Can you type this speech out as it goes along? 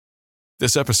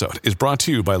This episode is brought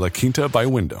to you by La Quinta by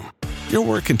Wyndham. Your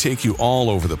work can take you all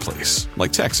over the place,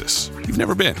 like Texas. You've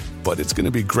never been, but it's going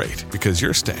to be great because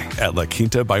you're staying at La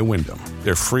Quinta by Wyndham.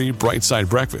 Their free Bright Side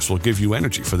breakfast will give you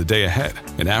energy for the day ahead.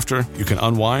 And after, you can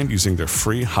unwind using their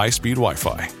free high-speed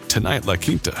Wi-Fi. Tonight, La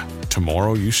Quinta.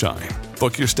 Tomorrow, you shine.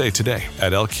 Book your stay today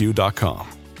at lq.com.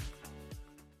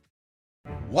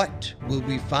 What will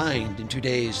we find in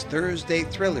today's Thursday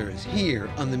Thrillers here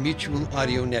on the Mutual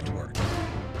Audio Network?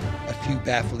 A few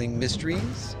baffling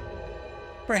mysteries?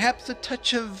 Perhaps a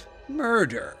touch of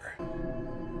murder?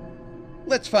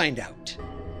 Let's find out.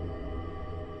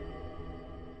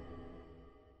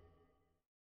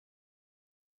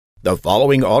 The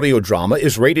following audio drama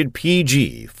is rated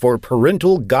PG for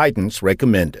parental guidance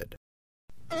recommended.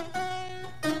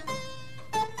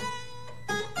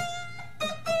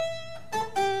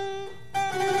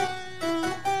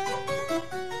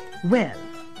 Well,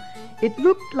 it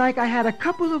looked like I had a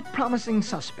couple of promising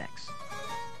suspects.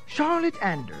 Charlotte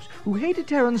Anders, who hated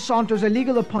Terence Saunter's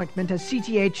illegal appointment as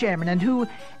CTA chairman and who,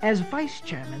 as vice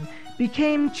chairman,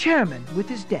 became chairman with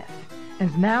his death.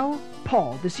 And now,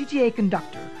 Paul, the CTA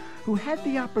conductor, who had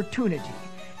the opportunity,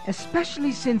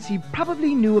 especially since he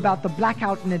probably knew about the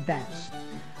blackout in advance.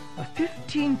 A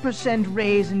 15%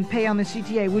 raise in pay on the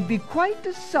CTA would be quite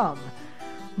a sum.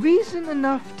 Reason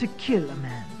enough to kill a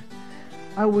man.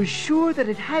 I was sure that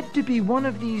it had to be one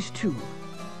of these two,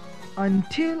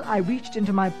 until I reached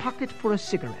into my pocket for a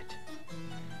cigarette.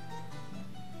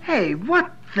 Hey, what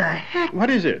the heck? What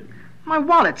is it? My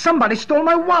wallet. Somebody stole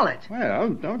my wallet.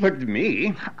 Well, don't look at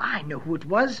me. I know who it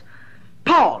was.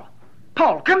 Paul.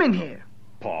 Paul, come in here.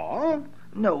 Paul?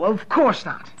 No, of course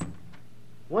not.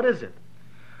 What is it?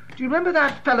 Do you remember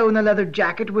that fellow in the leather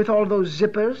jacket with all those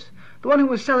zippers? The one who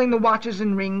was selling the watches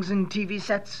and rings and TV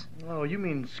sets? Oh, you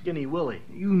mean Skinny Willie.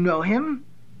 You know him?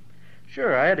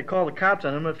 Sure, I had to call the cops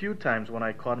on him a few times when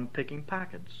I caught him picking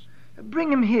pockets.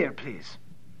 Bring him here, please.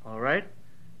 All right.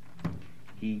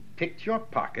 He picked your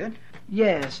pocket?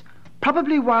 Yes,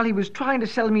 probably while he was trying to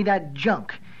sell me that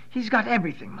junk. He's got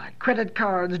everything, my credit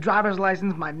cards, driver's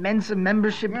license, my Mensa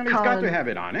membership Well, card. he's got to have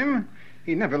it on him.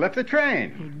 He never left the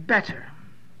train. He'd better.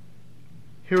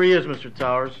 Here he is, Mr.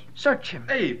 Towers. Search him.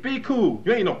 Hey, be cool.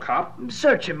 You ain't no cop.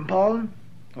 Search him, Paul.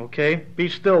 Okay, be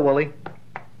still, Willie.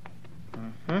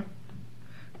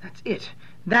 That's it.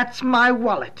 That's my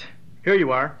wallet. Here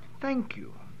you are. Thank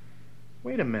you.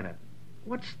 Wait a minute.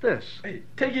 What's this? Hey,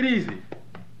 take it easy.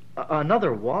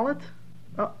 Another wallet?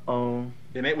 Uh-oh.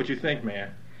 It ain't what you think,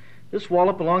 man. This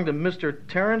wallet belonged to Mr.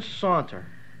 Terence Saunter.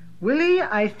 Willie,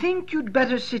 I think you'd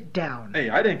better sit down. Hey,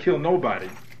 I didn't kill nobody.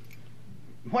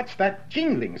 What's that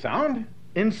jingling sound?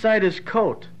 Inside his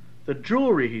coat, the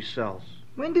jewelry he sells.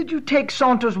 When did you take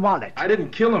Saunter's wallet? I didn't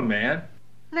kill him, man.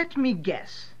 Let me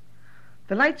guess.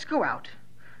 The lights go out.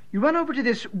 You run over to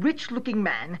this rich-looking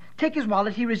man, take his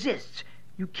wallet, he resists.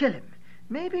 You kill him,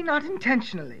 maybe not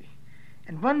intentionally,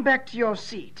 and run back to your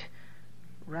seat.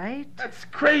 Right? That's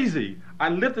crazy. I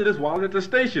lifted his wallet at the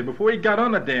station before he got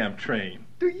on the damn train.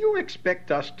 Do you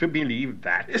expect us to believe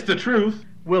that? It's the truth.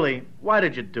 Willie, why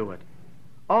did you do it?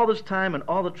 All this time and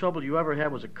all the trouble you ever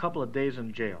had was a couple of days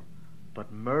in jail.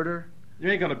 But murder? You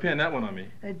ain't gonna pin that one on me.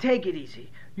 Take it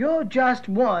easy. You're just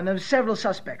one of several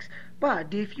suspects.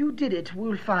 But if you did it,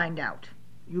 we'll find out.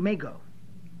 You may go.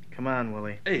 Come on,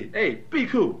 Willie. Hey, be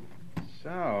cool.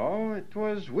 So, it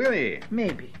was Willie.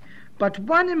 Maybe. But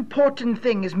one important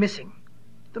thing is missing.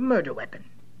 The murder weapon.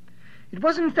 It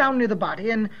wasn't found near the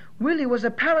body, and Willie was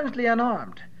apparently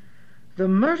unarmed. The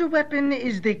murder weapon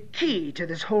is the key to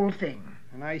this whole thing.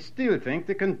 And I still think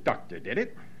the conductor did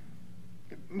it.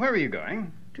 Where are you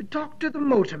going? To talk to the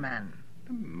motorman.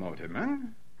 The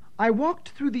motorman? I walked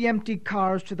through the empty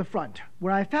cars to the front,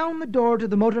 where I found the door to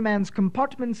the motorman's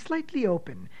compartment slightly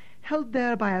open, held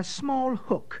there by a small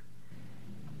hook.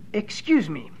 Excuse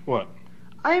me. What?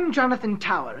 I'm Jonathan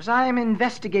Towers. I am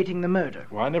investigating the murder.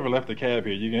 Well, I never left the cab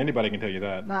here. Anybody can tell you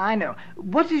that. I know.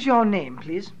 What is your name,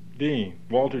 please? Dean.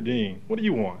 Walter Dean. What do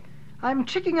you want? I'm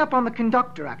checking up on the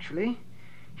conductor, actually.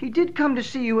 He did come to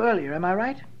see you earlier, am I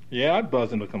right? Yeah, I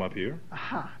buzzed him to come up here.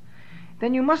 Aha.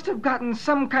 Then you must have gotten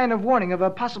some kind of warning of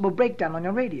a possible breakdown on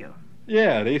your radio.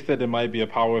 Yeah, they said there might be a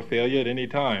power failure at any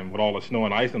time with all the snow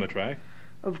and ice on the track.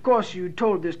 Of course you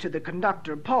told this to the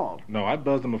conductor, Paul. No, I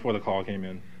buzzed him before the call came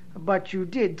in. But you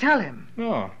did tell him.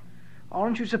 No.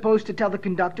 Aren't you supposed to tell the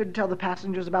conductor to tell the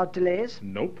passengers about delays?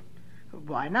 Nope.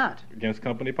 Why not? Against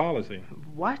company policy.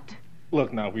 What?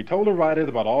 Look, now, if we told the riders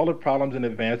about all the problems in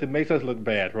advance, it makes us look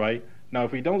bad, right? Now,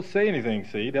 if we don't say anything,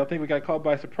 see, they'll think we got caught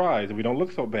by surprise and we don't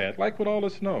look so bad, like with all the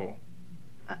snow.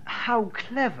 How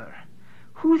clever.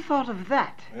 Who thought of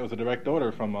that? It was a direct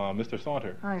order from Mr.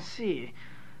 Saunter. I see.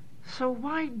 So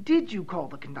why did you call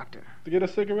the conductor? To get a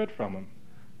cigarette from him.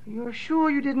 You're sure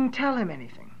you didn't tell him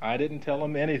anything? I didn't tell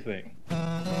him anything.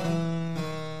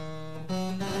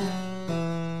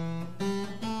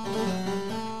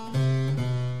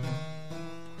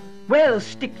 Well,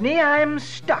 Stickney, I'm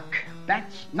stuck.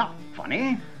 That's not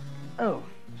funny. Oh,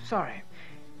 sorry.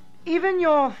 Even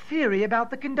your theory about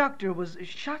the conductor was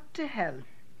shot to hell.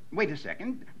 Wait a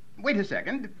second.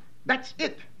 That's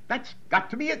it. That's got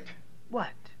to be it.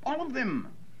 What? All of them.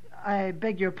 I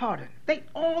beg your pardon. They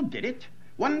all did it.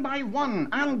 One by one.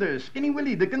 Anders, Skinny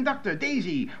Willie, the conductor,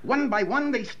 Daisy. One by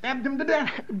one, they stabbed him to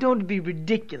death. Don't be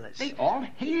ridiculous. They all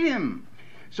hate him.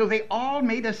 So they all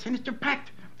made a sinister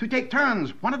pact to take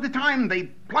turns. One at a time, they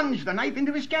plunged the knife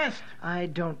into his chest. I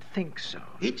don't think so.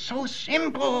 It's so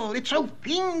simple. It's so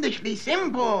fiendishly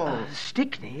simple.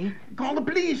 Stickney? Call the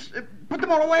police. Put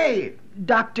them all away.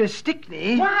 Dr.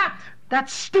 Stickney? What?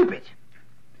 That's stupid.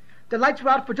 The lights were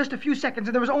out for just a few seconds,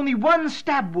 and there was only one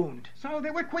stab wound. So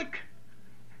they were quick.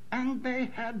 And they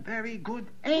had very good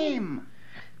aim.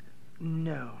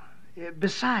 No.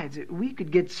 Besides, we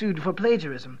could get sued for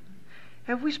plagiarism.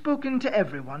 Have we spoken to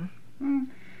everyone?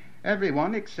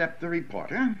 Everyone except the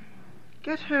reporter.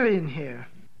 Get her in here.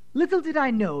 Little did I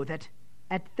know that,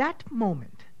 at that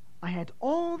moment, I had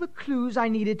all the clues I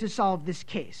needed to solve this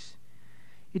case.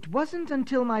 It wasn't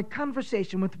until my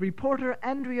conversation with reporter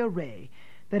Andrea Ray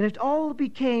that it all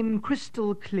became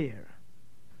crystal clear.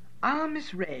 Ah,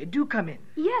 Miss Ray, do come in.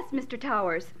 Yes, Mr.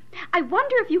 Towers. I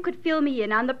wonder if you could fill me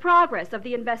in on the progress of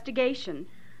the investigation.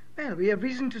 Well, we have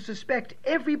reason to suspect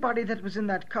everybody that was in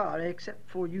that car except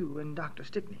for you and Dr.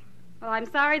 Stickney. Well, I'm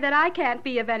sorry that I can't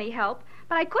be of any help,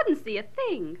 but I couldn't see a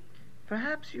thing.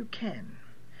 Perhaps you can.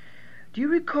 Do you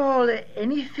recall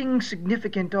anything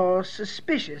significant or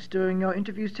suspicious during your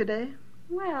interviews today?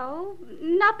 Well,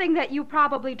 nothing that you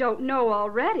probably don't know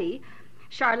already.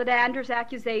 Charlotte Anders'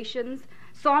 accusations,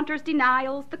 Saunter's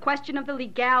denials, the question of the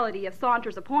legality of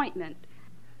Saunter's appointment.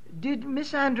 Did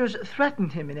Miss Anders threaten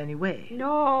him in any way?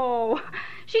 No,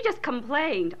 she just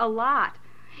complained a lot.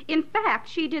 In fact,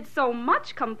 she did so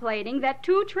much complaining that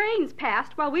 2 trains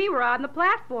passed while we were on the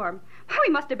platform.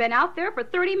 We must have been out there for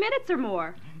 30 minutes or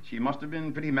more. She must have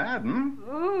been pretty mad,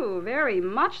 Oh, very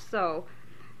much so.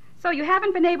 So you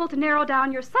haven't been able to narrow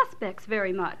down your suspects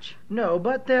very much? No,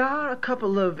 but there are a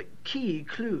couple of key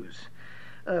clues.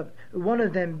 One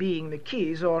of them being the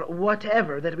keys, or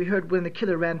whatever, that we heard when the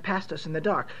killer ran past us in the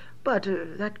dark. But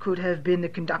that could have been the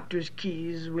conductor's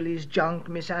keys, Willie's junk,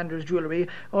 Miss Anders' jewelry,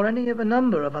 or any of a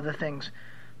number of other things.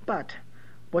 But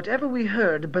whatever we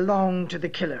heard belonged to the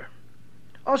killer.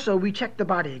 Also, we checked the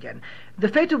body again. The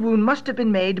fatal wound must have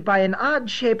been made by an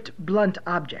odd-shaped, blunt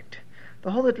object.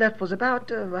 The hole it left was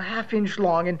about a half-inch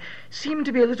long and seemed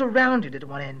to be a little rounded at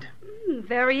one end.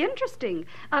 Very interesting.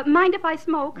 Mind if I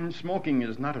smoke? Smoking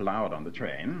is not allowed on the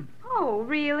train. Oh,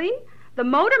 really? The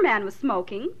motorman was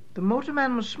smoking. The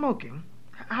motorman was smoking?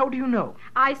 How do you know?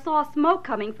 I saw smoke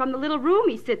coming from the little room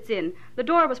he sits in. The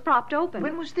door was propped open.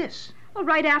 When was this? Well,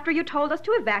 right after you told us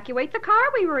to evacuate the car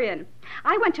we were in.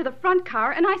 I went to the front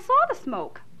car and I saw the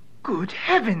smoke. Good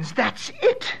heavens, that's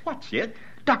it! What's it?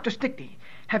 Dr. Stickney,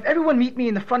 have everyone meet me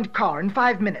in the front car in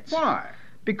 5 minutes. Why?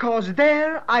 Because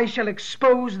there I shall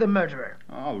expose the murderer.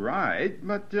 All right,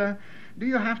 but do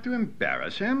you have to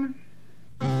embarrass him?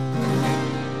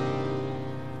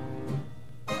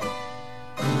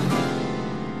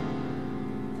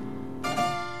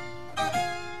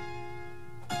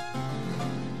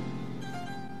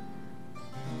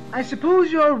 I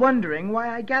suppose you're wondering why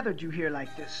I gathered you here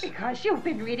like this. Because you've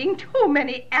been reading too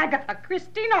many Agatha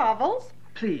Christie novels.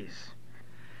 Please.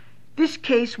 This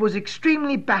case was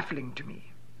extremely baffling to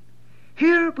me.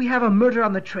 Here we have a murder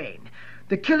on the train,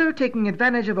 the killer taking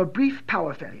advantage of a brief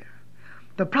power failure.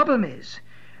 The problem is,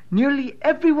 nearly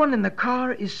everyone in the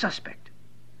car is suspect.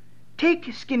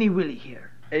 Take Skinny Willie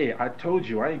here. Hey, I told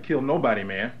you, I ain't killed nobody,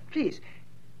 man. Please.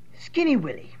 Skinny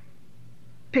Willie.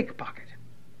 Pickpocket.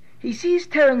 He sees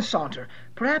Terence Saunter,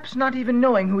 perhaps not even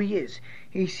knowing who he is.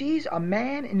 He sees a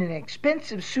man in an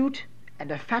expensive suit and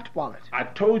a fat wallet. I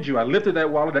told you, I lifted that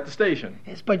wallet at the station.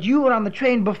 Yes, but you were on the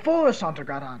train before Saunter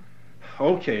got on.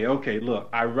 Okay, look,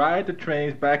 I ride the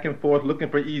trains back and forth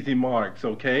looking for easy marks,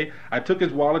 okay? I took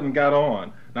his wallet and got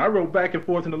on. Now, I rode back and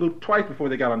forth in the loop twice before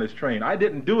they got on this train. I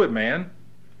didn't do it, man.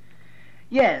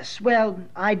 Yes, well,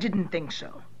 I didn't think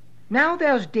so. Now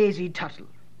there's Daisy Tuttle.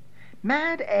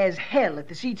 Mad as hell at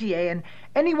the CTA and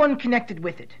anyone connected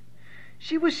with it.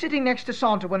 She was sitting next to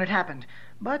Saunter when it happened,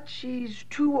 but she's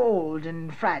too old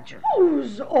and fragile.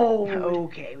 Who's old?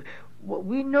 Okay, well,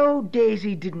 we know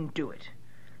Daisy didn't do it.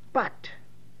 But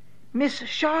Miss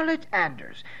Charlotte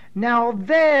Anders. Now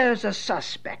there's a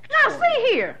suspect. Now,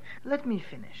 see here. Let me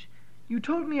finish. You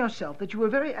told me yourself that you were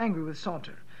very angry with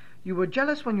Saunter. You were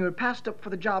jealous when you were passed up for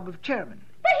the job of chairman.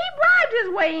 But he bribed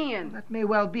his way in. That may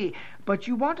well be, but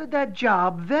you wanted that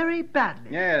job very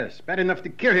badly. Yes, bad enough to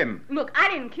kill him. Look, I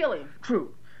didn't kill him.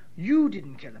 True. You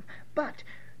didn't kill him, but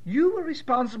you were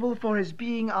responsible for his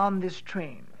being on this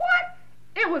train. What?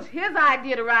 It was his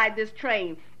idea to ride this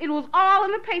train. It was all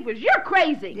in the papers. You're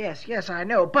crazy. Yes, I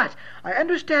know, but I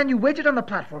understand you waited on the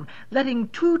platform, letting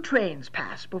 2 trains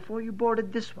pass before you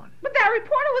boarded this one. But that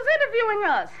reporter was interviewing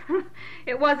us.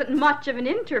 It wasn't much of an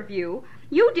interview.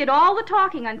 You did all the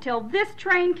talking until this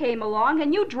train came along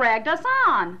and you dragged us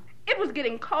on. It was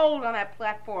getting cold on that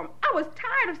platform. I was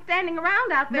tired of standing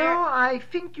around out there. No, I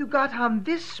think you got on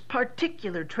this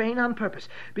particular train on purpose,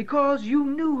 because you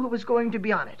knew who was going to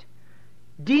be on it.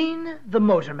 Dean the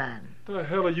motorman. What the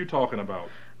hell are you talking about?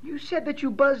 You said that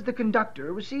you buzzed the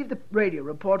conductor, received the radio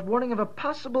report warning of a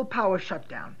possible power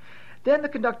shutdown. Then the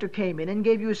conductor came in and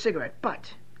gave you a cigarette,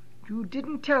 but you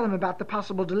didn't tell him about the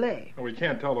possible delay. Well, we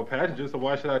can't tell the passenger, so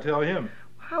why should I tell him?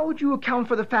 How would you account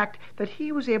for the fact that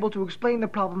he was able to explain the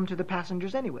problem to the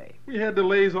passengers anyway? We had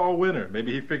delays all winter.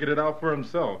 Maybe he figured it out for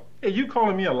himself. Hey, you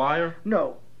calling me a liar?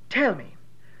 No. Tell me,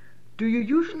 do you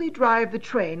usually drive the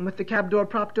train with the cab door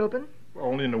propped open?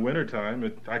 Only in the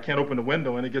wintertime. I can't open the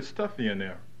window and it gets stuffy in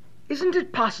there. Isn't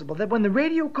it possible that when the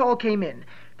radio call came in,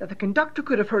 that the conductor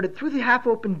could have heard it through the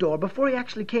half-open door before he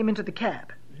actually came into the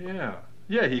cab?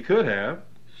 Yeah, he could have.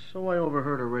 So I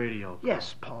overheard a radio call.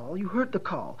 Yes, Paul, you heard the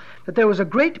call, that there was a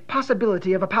great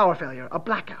possibility of a power failure, a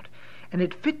blackout, and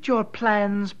it fit your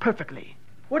plans perfectly.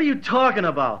 What are you talking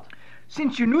about?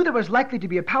 Since you knew there was likely to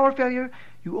be a power failure,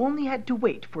 you only had to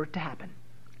wait for it to happen.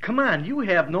 Come on, you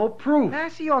have no proof. May I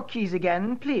see your keys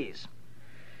again, please?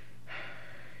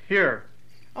 Here.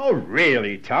 Oh,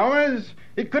 really, Towers?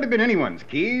 It could have been anyone's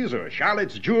keys, or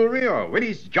Charlotte's jewelry, or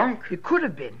Whitty's junk. It could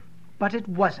have been, but it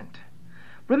wasn't.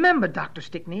 Remember, Dr.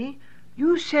 Stickney,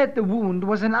 you said the wound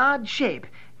was an odd shape,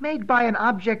 made by an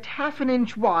object half an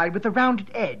inch wide with a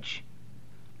rounded edge.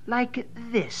 Like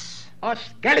this. A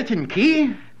skeleton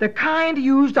key? The kind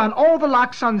used on all the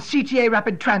locks on CTA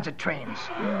rapid transit trains.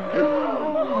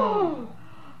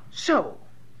 So,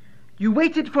 you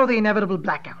waited for the inevitable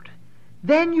blackout.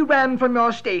 Then you ran from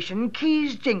your station,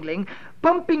 keys jingling,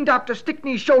 bumping Dr.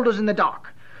 Stickney's shoulders in the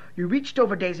dark. You reached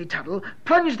over Daisy Tuttle,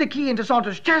 plunged the key into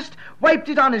Saunter's chest, wiped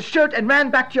it on his shirt, and ran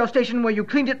back to your station where you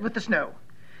cleaned it with the snow.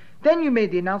 Then you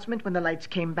made the announcement when the lights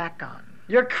came back on.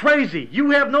 You're crazy.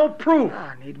 You have no proof.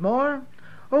 Need more?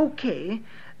 Okay.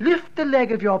 Lift the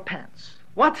leg of your pants.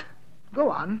 What? Go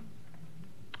on.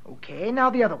 Okay, now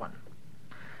the other one.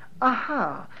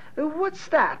 Aha. What's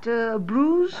that? A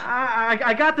bruise?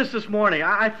 I got this morning.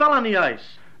 I fell on the ice.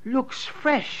 Looks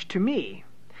fresh to me.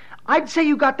 I'd say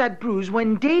you got that bruise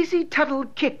when Daisy Tuttle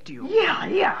kicked you.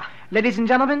 Yeah. Ladies and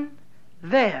gentlemen,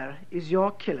 there is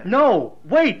your killer. No,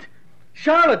 wait.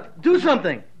 Charlotte, do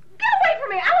something. Get away from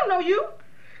me. I don't know you.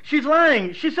 She's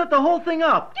lying. She set the whole thing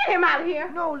up. Get him out of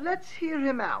here. No, let's hear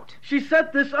him out. She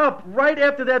set this up right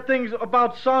after that thing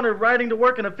about Saunter riding to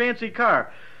work in a fancy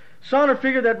car. Saunter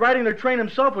figured that riding the train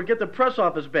himself would get the press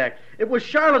off his back. It was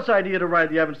Charlotte's idea to ride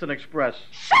the Evanston Express.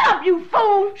 Shut up, you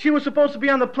fool! She was supposed to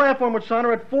be on the platform with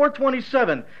Saunter at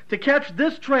 4:27 to catch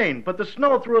this train, but the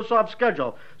snow threw us off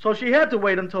schedule, so she had to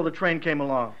wait until the train came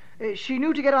along. She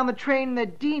knew to get on the train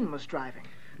that Dean was driving.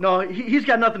 No, he's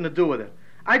got nothing to do with it.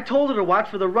 I told her to watch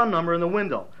for the run number in the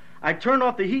window. I turned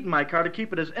off the heat in my car to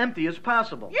keep it as empty as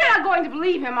possible. You're not going to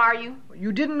believe him, are you?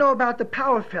 You didn't know about the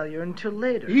power failure until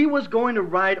later. He was going to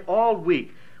ride all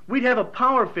week. We'd have a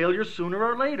power failure sooner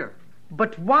or later.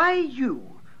 But why you?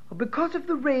 Because of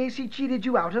the raise he cheated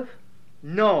you out of?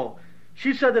 No.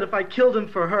 She said that if I killed him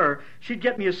for her, she'd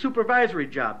get me a supervisory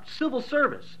job, civil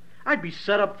service. I'd be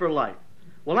set up for life.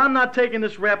 Well, I'm not taking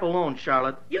this rap alone,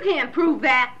 Charlotte. You can't prove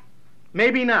that.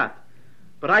 Maybe not.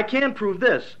 But I can prove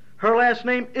this. Her last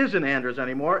name isn't Anders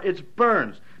anymore. It's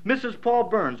Burns. Mrs. Paul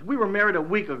Burns. We were married a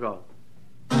week ago.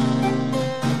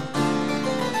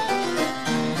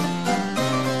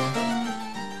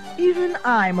 Even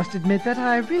I must admit that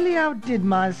I really outdid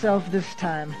myself this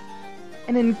time.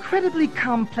 An incredibly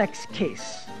complex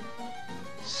case.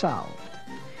 Solved.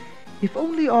 If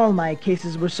only all my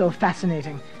cases were so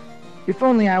fascinating. If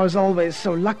only I was always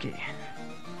so lucky.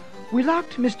 We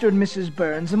locked Mr. and Mrs.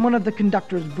 Burns in one of the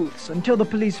conductor's booths until the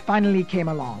police finally came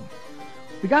along.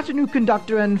 We got a new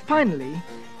conductor, and finally,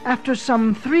 after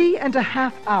some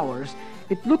 3.5 hours,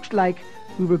 it looked like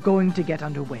we were going to get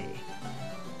underway.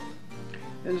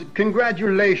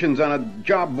 Congratulations on a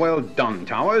job well done,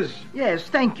 Towers. Yes,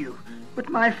 thank you. but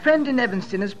my friend in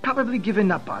Evanston has probably given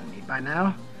up on me by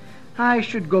now. I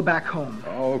should go back home.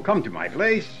 Oh, come to my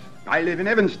place. I live in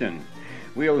Evanston.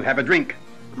 We'll have a drink.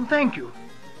 Thank you.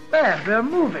 There, they're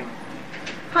moving.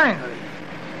 Finally.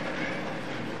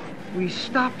 We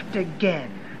stopped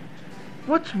again.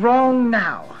 What's wrong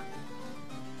now?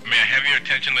 May I have your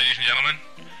attention, ladies and gentlemen?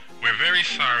 We're very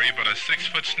sorry, but a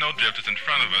 6-foot snowdrift is in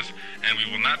front of us, and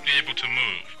we will not be able to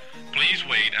move. Please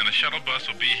wait, and the shuttle bus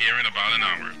will be here in about an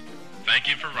hour. Thank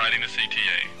you for riding the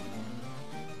CTA.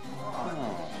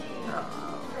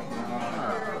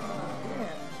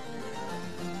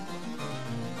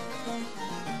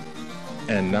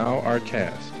 And now our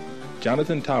cast.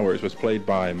 Jonathan Towers was played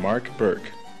by Mark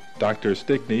Burke, Dr.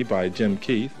 Stickney by Jim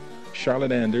Keith,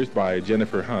 Charlotte Anders by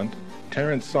Jennifer Hunt,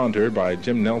 Terrence Saunter by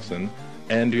Jim Nelson,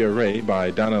 Andrea Ray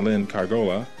by Donna Lynn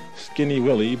Cargola, Skinny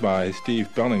Willie by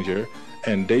Steve Bellinger,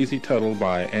 and Daisy Tuttle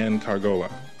by Ann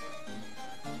Cargola.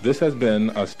 This has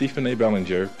been a Stephen A.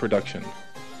 Bellinger production.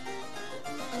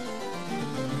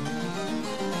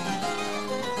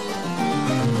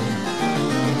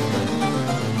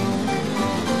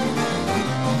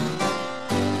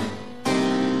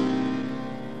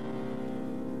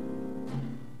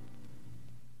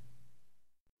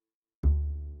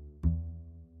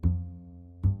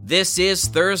 This is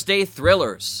Thursday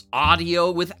Thrillers, audio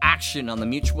with action on the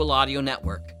Mutual Audio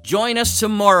Network. Join us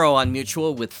tomorrow on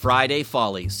Mutual with Friday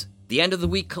Follies, the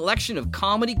end-of-the-week collection of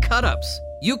comedy cut-ups.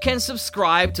 You can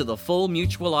subscribe to the full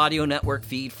Mutual Audio Network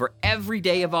feed for every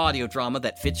day of audio drama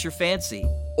that fits your fancy.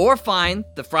 Or find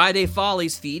the Friday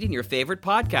Follies feed in your favorite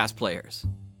podcast players.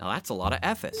 Now that's a lot of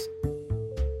F's.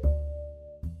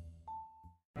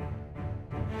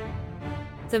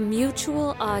 The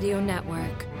Mutual Audio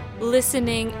Network.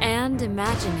 Listening and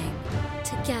imagining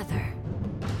together.